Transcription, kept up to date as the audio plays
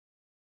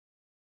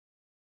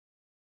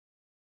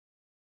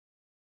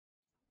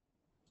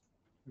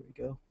Here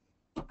we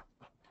go.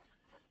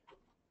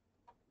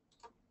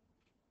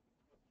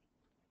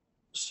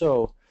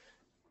 So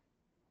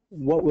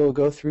what we'll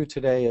go through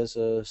today is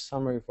a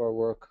summary of our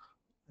work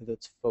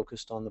that's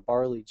focused on the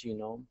Barley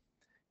genome.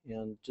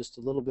 And just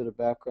a little bit of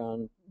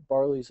background,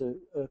 Barley's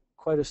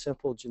quite a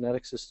simple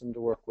genetic system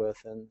to work with,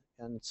 and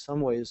in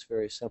some ways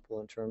very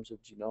simple in terms of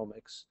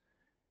genomics.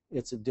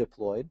 It's a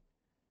diploid.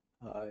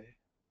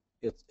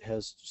 It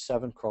has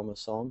 7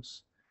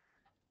 chromosomes.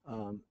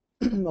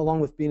 Along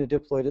with being a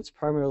diploid, it's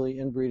primarily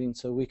inbreeding,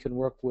 so we can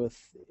work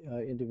with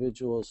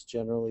individuals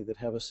generally that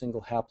have a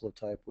single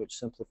haplotype, which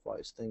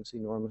simplifies things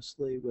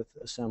enormously with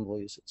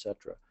assemblies,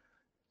 etc.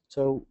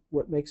 So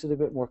what makes it a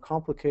bit more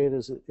complicated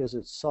is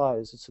its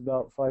size. It's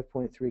about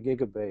 5.3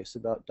 gigabase,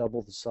 about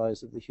double the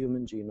size of the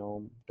human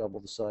genome, double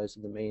the size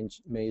of the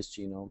maize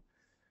genome.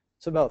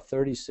 It's about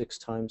 36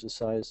 times the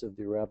size of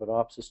the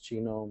Arabidopsis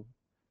genome,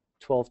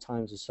 12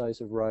 times the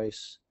size of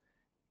rice,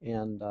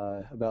 and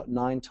about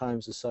 9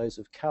 times the size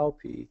of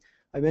cowpea.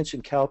 I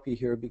mentioned cowpea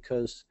here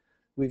because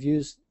we've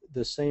used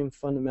the same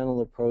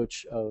fundamental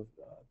approach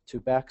to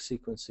BAC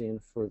sequencing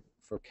for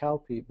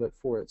cowpea, but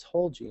for its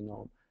whole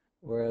genome.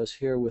 Whereas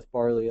here with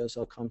barley, as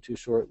I'll come to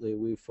shortly,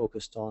 we've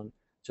focused on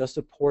just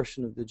a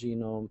portion of the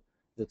genome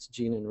that's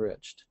gene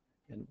enriched.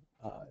 And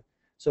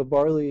so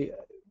barley,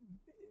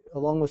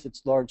 along with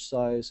its large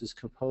size, is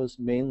composed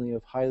mainly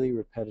of highly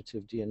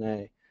repetitive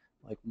DNA,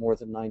 like more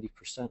than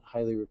 90%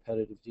 highly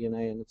repetitive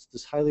DNA. And it's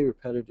this highly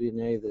repetitive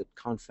DNA that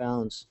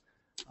confounds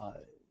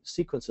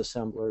sequence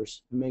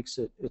assemblers, makes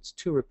it's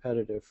too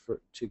repetitive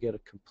to get a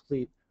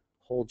complete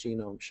whole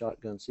genome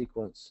shotgun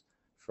sequence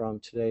from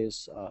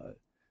today's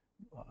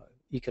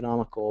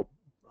economical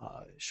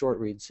short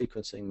read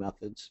sequencing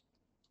methods.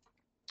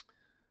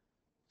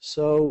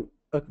 So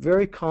a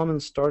very common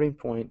starting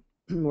point,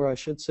 where I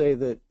should say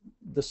that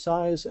the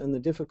size and the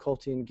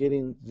difficulty in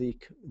getting the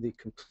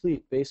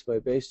complete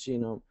base-by-base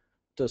genome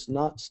does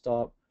not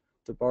stop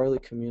the Barley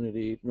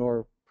community,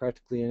 nor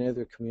practically any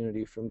other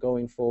community, from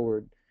going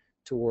forward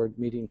toward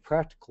meeting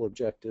practical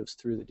objectives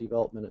through the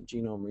development of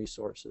genome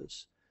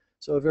resources.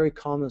 So a very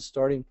common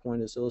starting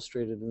point is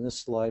illustrated in this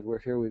slide, where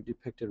here we've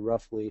depicted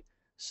roughly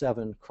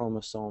 7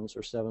 chromosomes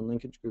or 7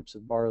 linkage groups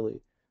of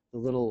barley. The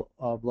little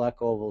black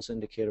ovals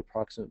indicate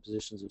approximate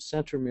positions of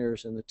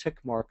centromeres, and the tick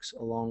marks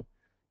along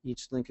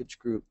each linkage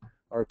group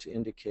are to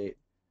indicate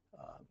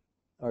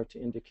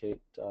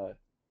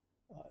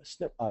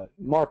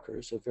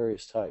markers of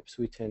various types.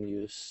 We tend to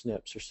use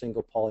SNPs, or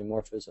single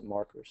polymorphism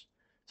markers.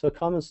 So a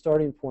common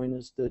starting point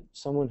is that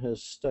someone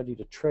has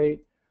studied a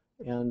trait,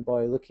 and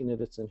by looking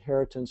at its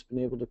inheritance, been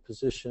able to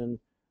position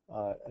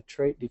a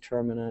trait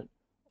determinant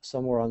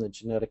somewhere on the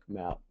genetic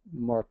map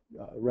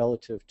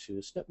relative to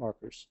SNP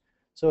markers.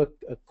 So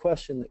a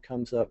question that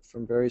comes up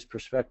from various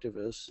perspectives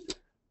is,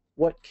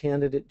 what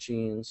candidate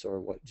genes or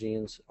what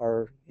genes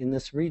are in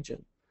this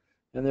region?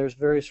 And there's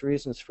various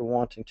reasons for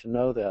wanting to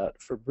know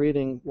that. For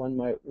breeding, one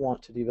might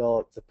want to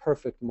develop the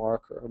perfect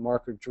marker, a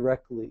marker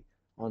directly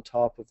on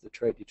top of the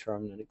trait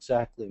determinant,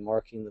 exactly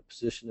marking the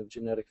position of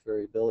genetic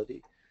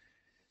variability.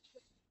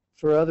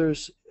 For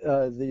others,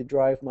 the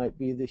drive might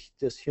be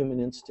this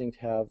human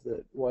instinct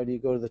that why do you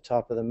go to the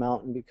top of the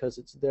mountain? Because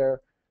it's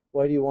there.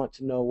 Why do you want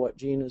to know what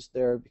gene is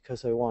there?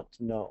 Because I want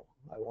to know.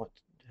 I want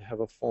to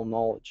have a full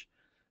knowledge.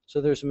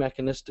 So there's a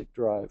mechanistic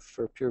drive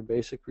for pure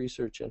basic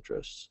research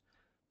interests.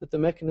 But the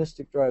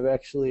mechanistic drive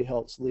actually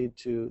helps lead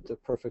to the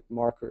perfect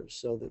markers,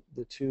 so that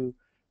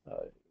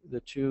the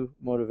two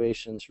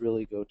motivations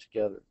really go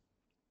together.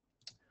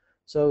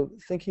 So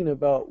thinking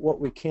about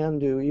what we can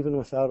do even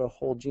without a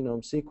whole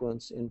genome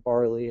sequence in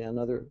barley and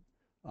other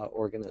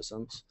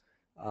organisms,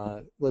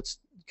 let's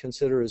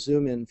consider a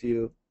zoom-in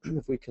view.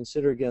 If we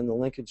consider again the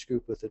linkage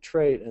group with a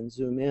trait and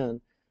zoom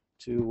in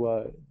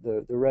to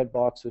the red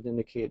box would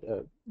indicate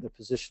the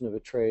position of a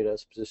trait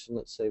as positioned,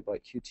 let's say, by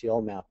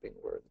QTL mapping,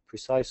 where the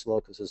precise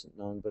locus isn't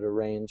known, but a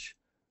range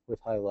with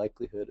high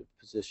likelihood of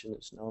position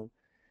is known.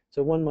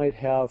 So one might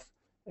have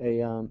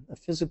a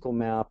physical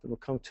map, and we'll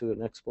come to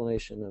an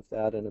explanation of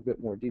that in a bit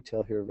more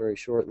detail here very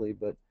shortly,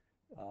 but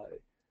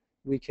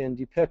we can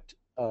depict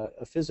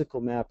a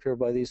physical map here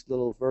by these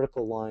little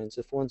vertical lines.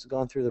 If one's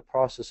gone through the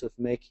process of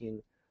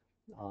making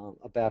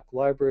a BAC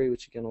library,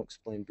 which again I'll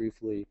explain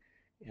briefly,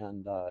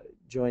 and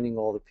joining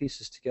all the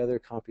pieces together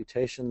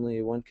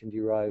computationally, one can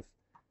derive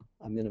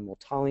a minimal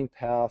tiling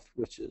path,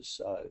 which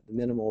is the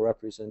minimal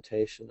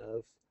representation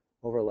of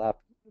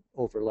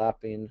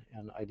overlapping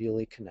and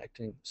ideally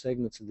connecting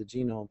segments of the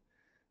genome.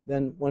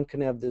 Then one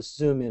can have this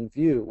zoom-in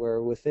view,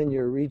 where within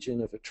your region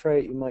of a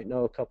trait you might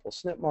know a couple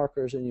SNP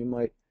markers, and you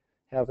might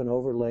have an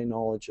overlay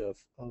knowledge of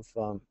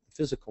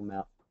physical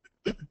map.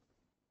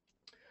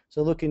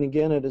 So looking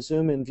again at a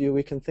zoom-in view,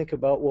 we can think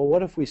about, well,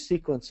 what if we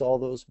sequence all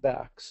those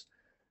BACs?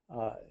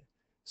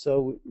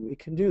 So we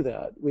can do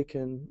that. We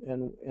can,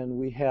 and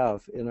we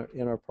have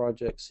in our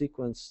project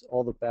sequenced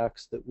all the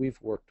BACs that we've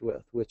worked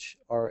with, which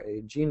are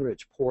a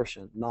gene-rich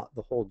portion, not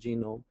the whole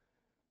genome.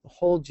 The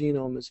whole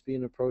genome is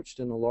being approached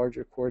in a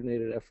larger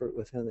coordinated effort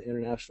within the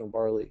International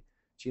Barley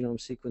Genome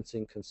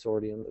Sequencing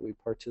Consortium that we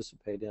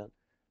participate in.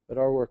 but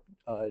our work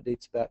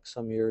dates back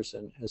some years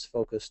and has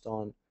focused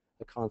on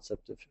the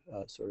concept of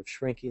sort of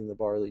shrinking the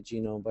barley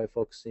genome by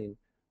focusing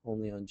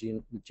only on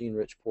the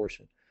gene-rich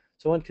portion.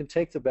 So one can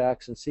take the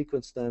BACs and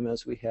sequence them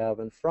as we have,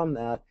 and from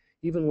that,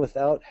 even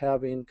without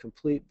having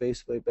complete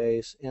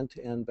base-by-base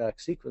end-to-end BAC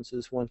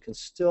sequences, one can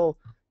still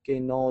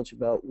gain knowledge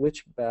about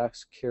which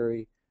BACs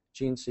carry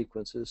gene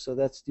sequences. So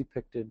that's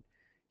depicted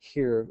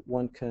here.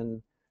 One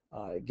can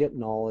get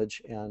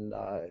knowledge and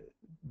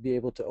be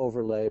able to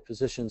overlay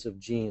positions of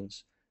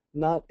genes.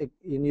 And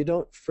you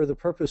don't, for the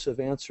purpose of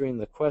answering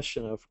the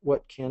question of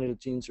what candidate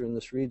genes are in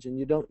this region,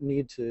 you don't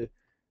need to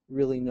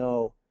really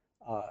know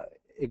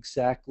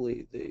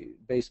exactly the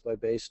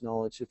base-by-base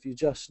knowledge. If you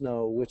just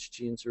know which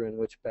genes are in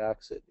which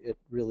BACs, it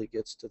really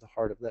gets to the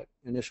heart of that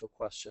initial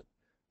question.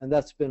 And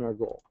that's been our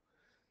goal.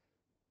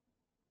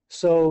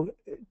 So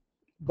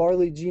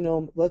Barley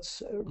genome,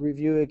 let's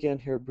review again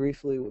here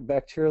briefly.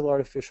 Bacterial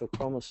artificial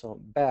chromosome,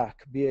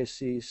 BAC.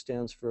 BAC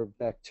stands for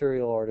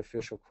bacterial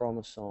artificial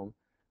chromosome.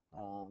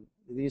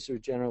 These are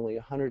generally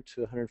 100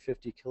 to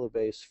 150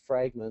 kilobase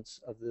fragments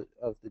of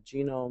the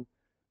genome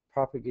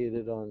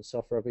propagated on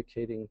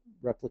self-replicating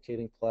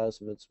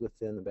plasmids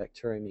within the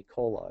bacterium E.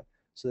 coli.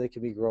 So they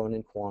can be grown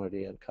in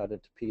quantity and cut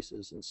into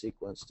pieces and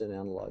sequenced and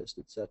analyzed,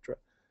 etc.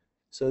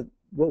 So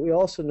what we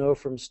also know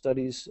from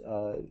studies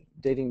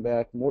dating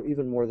back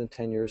even more than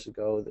 10 years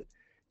ago, that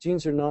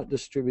genes are not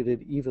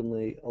distributed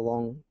evenly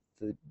along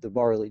the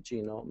barley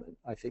genome. And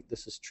I think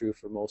this is true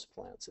for most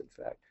plants, in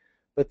fact.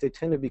 But they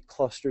tend to be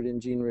clustered in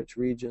gene-rich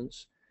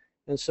regions.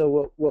 And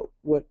so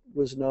what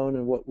was known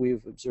and what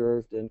we've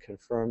observed and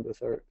confirmed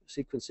with our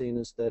sequencing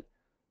is that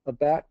a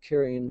BAC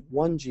carrying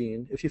one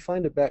gene, if you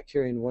find a BAC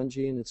carrying one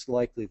gene, it's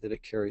likely that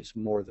it carries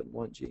more than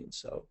one gene.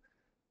 So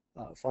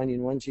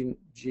finding one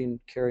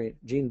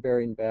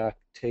gene-bearing BAC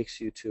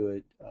takes you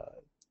to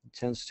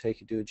tends to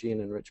take you to a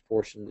gene-enriched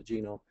portion of the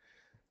genome.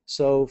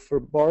 So for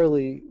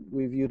barley,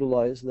 we've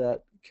utilized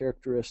that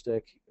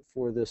characteristic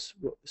for this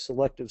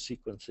selective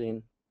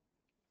sequencing.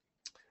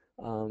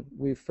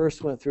 We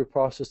first went through a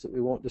process that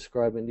we won't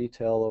describe in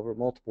detail over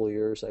multiple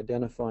years,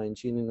 identifying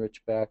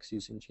gene-enriched BACs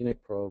using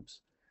genic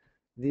probes.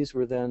 These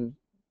were then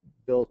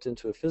built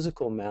into a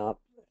physical map,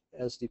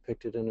 as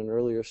depicted in an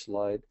earlier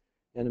slide,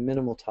 and a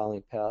minimal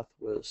tiling path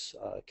was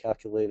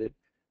calculated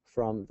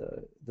from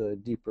the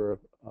deeper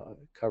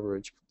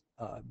coverage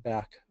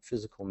BAC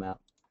physical map.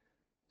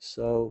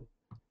 So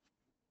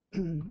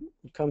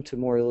come to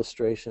more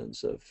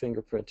illustrations of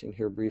fingerprinting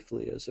here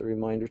briefly as a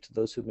reminder to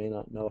those who may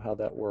not know how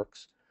that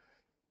works.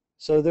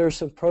 So there are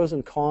some pros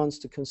and cons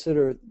to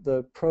consider.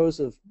 The pros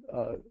of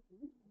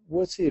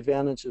what's the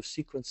advantage of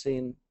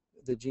sequencing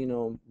the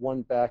genome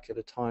one BAC at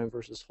a time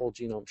versus whole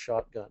genome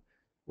shotgun?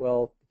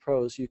 Well,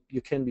 pros,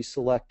 you can be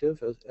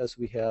selective as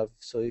we have,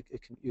 so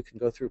you can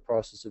go through a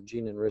process of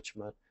gene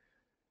enrichment.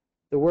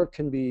 The work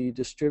can be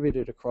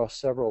distributed across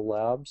several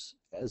labs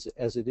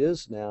as it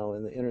is now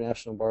in the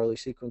International Barley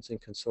Sequencing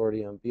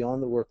Consortium.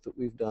 Beyond the work that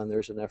we've done,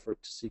 there's an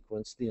effort to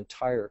sequence the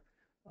entire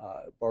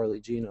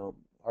barley genome.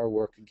 Our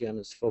work again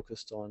is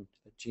focused on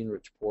a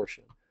gene-rich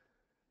portion.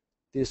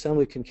 The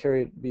assembly can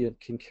be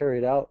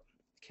carried out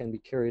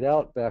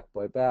BAC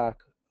by BAC,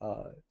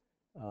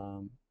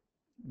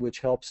 which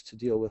helps to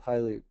deal with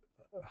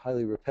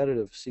highly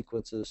repetitive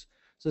sequences.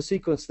 So a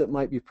sequence that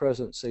might be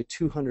present, say,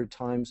 200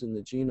 times in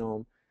the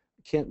genome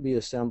can't be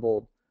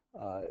assembled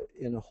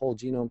in a whole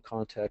genome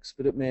context,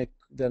 but it may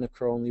then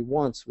occur only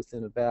once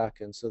within a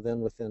BAC, and so then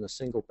within a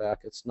single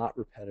BAC it's not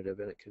repetitive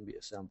and it can be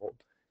assembled.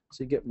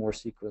 So you get more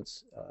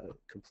sequence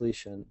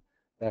completion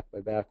BAC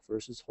by BAC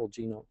versus whole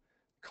genome.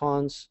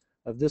 Cons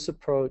of this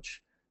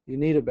approach: you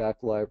need a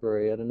BAC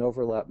library and an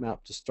overlap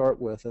map to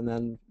start with, and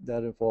then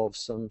that involves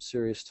some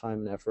serious time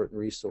and effort and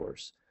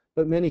resource.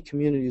 But many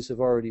communities have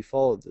already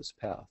followed this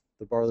path.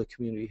 The barley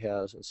community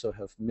has, and so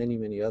have many,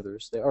 many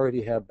others. They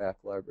already have BAC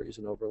libraries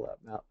and overlap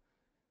map.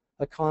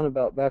 A con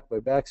about BAC by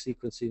BAC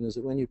sequencing is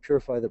that when you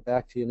purify the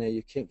BAC DNA,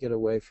 you can't get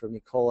away from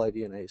E. coli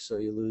DNA, so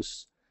you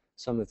lose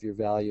some of your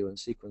value in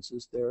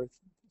sequences there.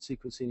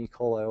 Sequencing E.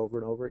 coli over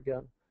and over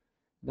again,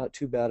 not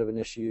too bad of an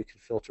issue. You can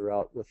filter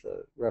out with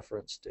a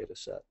reference data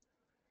set.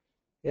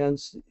 And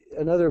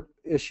another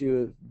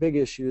issue, big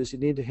issue, is you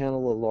need to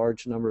handle a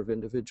large number of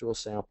individual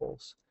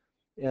samples.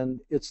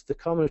 And it's the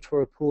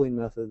combinatorial pooling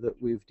method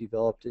that we've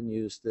developed and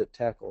used that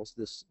tackles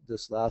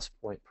this last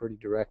point pretty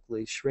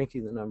directly,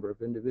 shrinking the number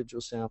of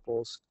individual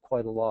samples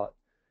quite a lot.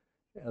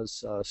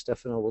 As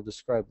Stefano will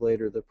describe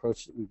later, the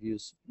approach that we've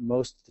used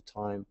most of the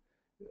time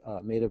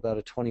made about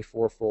a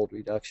 24-fold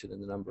reduction in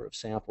the number of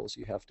samples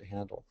you have to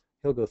handle.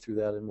 He'll go through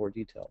that in more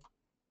detail.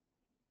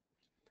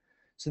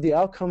 So the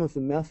outcome of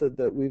the method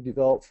that we've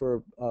developed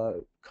for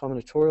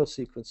combinatorial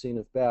sequencing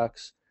of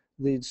BACs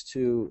leads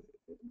to,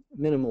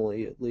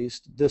 minimally at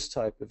least, this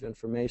type of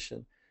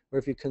information, where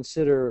if you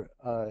consider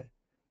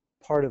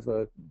part of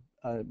a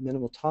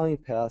minimal tiling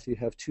path, you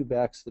have two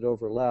BACs that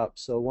overlap.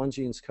 So one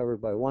gene's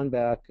covered by one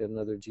BAC, and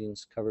another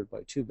gene's covered by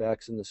two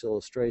BACs in this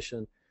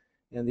illustration.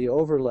 And the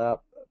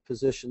overlap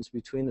positions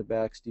between the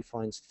BACs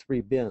defines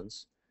three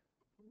bins.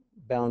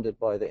 bounded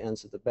by the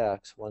ends of the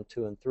BACs, 1,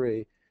 2, and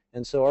 3.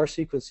 And so our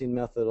sequencing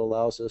method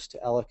allows us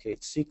to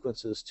allocate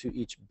sequences to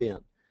each bin.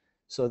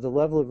 So the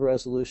level of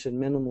resolution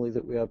minimally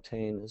that we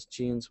obtain is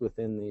genes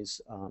within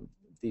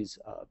these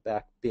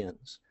BAC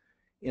bins.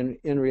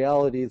 In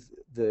reality,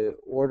 the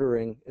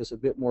ordering is a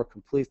bit more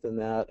complete than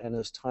that, and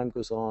as time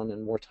goes on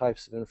and more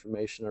types of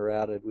information are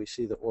added, we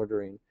see the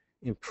ordering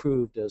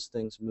improved as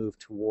things move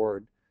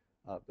toward,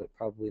 but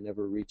probably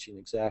never reaching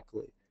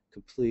exactly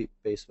complete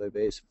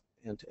base-by-base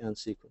end-to-end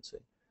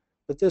sequencing.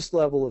 But this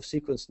level of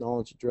sequence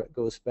knowledge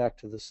goes back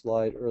to the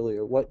slide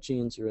earlier. What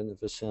genes are in the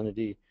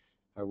vicinity,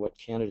 or what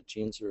candidate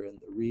genes are in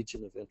the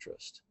region of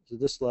interest? So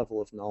this level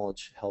of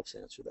knowledge helps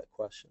answer that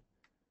question.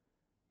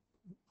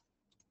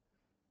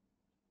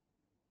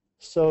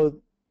 So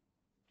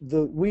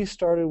we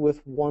started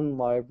with one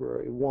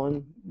library,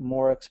 one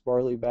Morex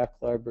Barley BAC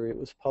library. It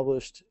was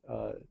published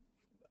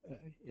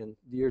in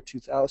the year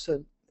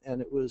 2000,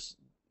 and it was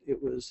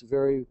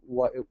very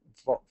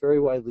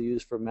widely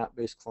used for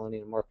map-based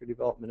cloning and marker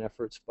development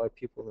efforts by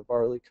people in the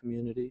Barley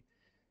community.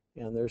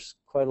 And there's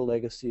quite a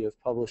legacy of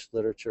published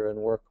literature and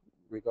work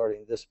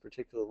regarding this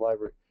particular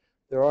library.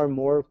 There are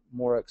more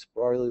Morex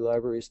Barley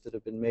libraries that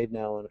have been made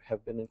now and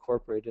have been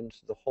incorporated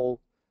into the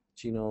whole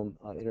Genome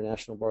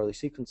International Barley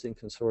Sequencing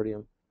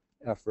Consortium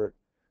effort.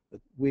 But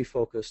we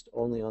focused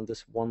only on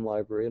this one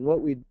library. And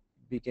what we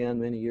began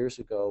many years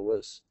ago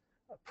was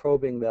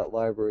probing that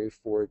library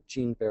for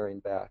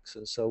gene-bearing BACs.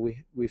 And so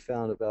we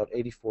found about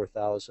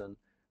 84,000,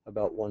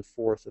 about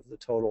 1/4 of the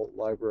total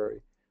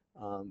library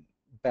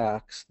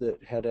BACs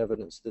that had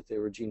evidence that they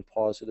were gene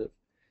positive.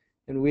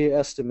 And we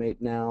estimate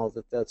now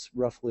that that's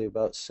roughly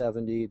about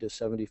 70 to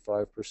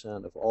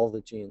 75% of all the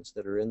genes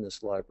that are in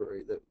this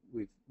library that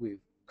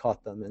we've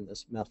caught them in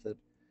this method.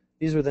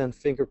 These are then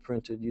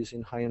fingerprinted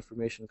using high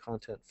information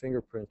content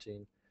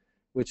fingerprinting,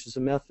 which is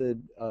a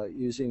method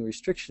using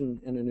restriction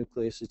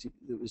endonucleases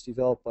that was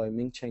developed by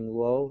Ming-Cheng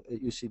Luo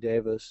at UC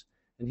Davis,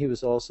 and he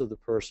was also the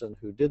person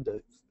who did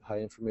the high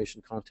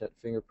information content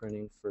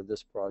fingerprinting for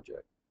this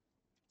project.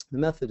 The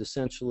method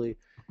essentially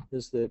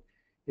is that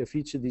if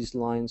each of these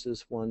lines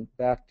is one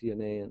BAC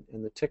DNA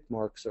and the tick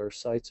marks are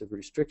sites of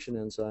restriction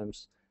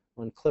enzymes,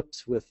 one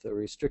clips with the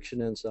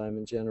restriction enzyme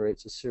and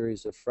generates a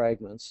series of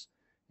fragments.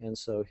 And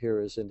so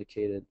here is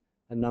indicated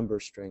a number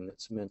string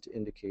that's meant to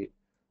indicate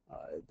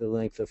the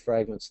length of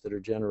fragments that are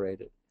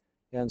generated.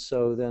 And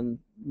so then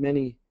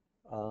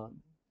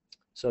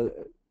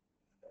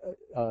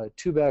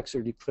two BACs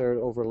are declared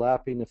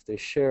overlapping if they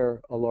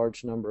share a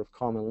large number of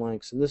common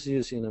lengths. And this is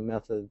using a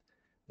method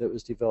that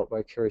was developed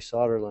by Carrie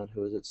Soderlund,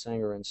 who is at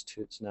Sanger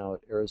Institute, now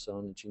at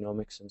Arizona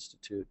Genomics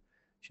Institute.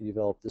 She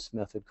developed this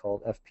method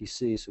called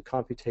FPC, so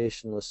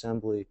computational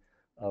assembly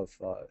of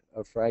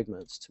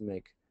fragments to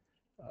make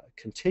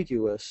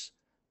contiguous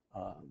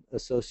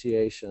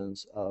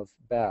associations of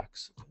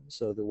BACs.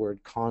 So the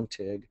word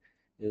contig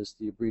is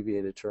the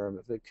abbreviated term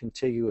of a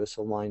contiguous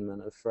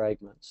alignment of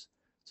fragments.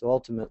 So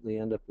ultimately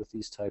end up with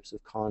these types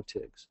of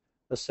contigs.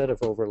 A set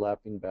of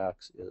overlapping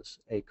BACs is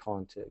a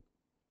contig.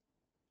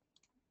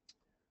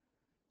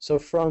 So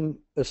from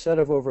a set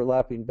of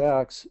overlapping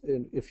BACs,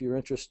 if you're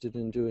interested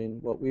in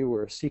doing what we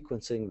were,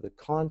 sequencing the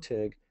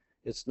contig,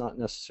 it's not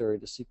necessary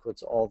to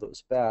sequence all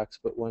those BACs,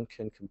 but one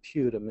can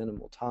compute a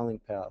minimal tiling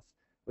path,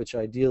 which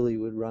ideally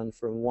would run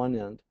from one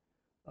end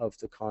of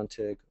the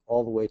contig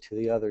all the way to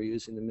the other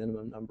using the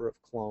minimum number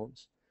of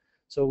clones.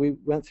 So we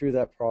went through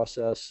that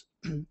process,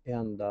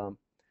 and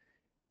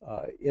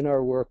in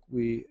our work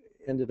we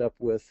ended up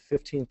with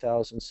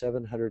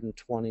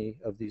 15,720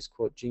 of these,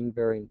 quote,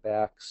 gene-bearing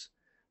BACs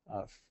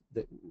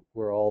that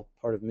were all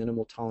part of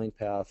minimal tiling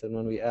path, and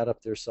when we add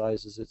up their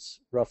sizes, it's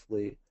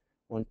roughly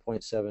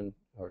 1.7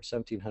 or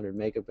 1,700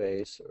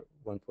 megabase or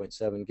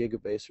 1.7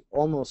 gigabase,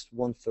 almost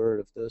 1/3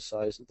 of the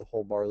size of the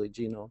whole Barley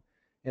genome.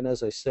 And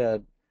as I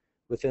said,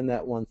 within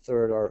that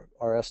 1/3,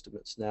 our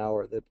estimates now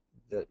are that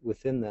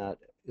within that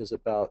is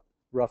about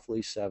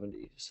roughly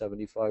 70 to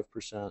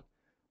 75%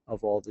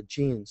 of all the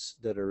genes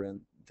that are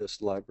in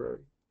this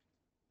library.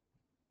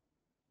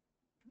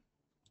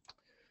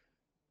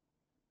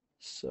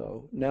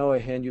 So now I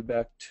hand you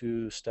back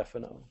to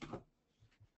Stefano.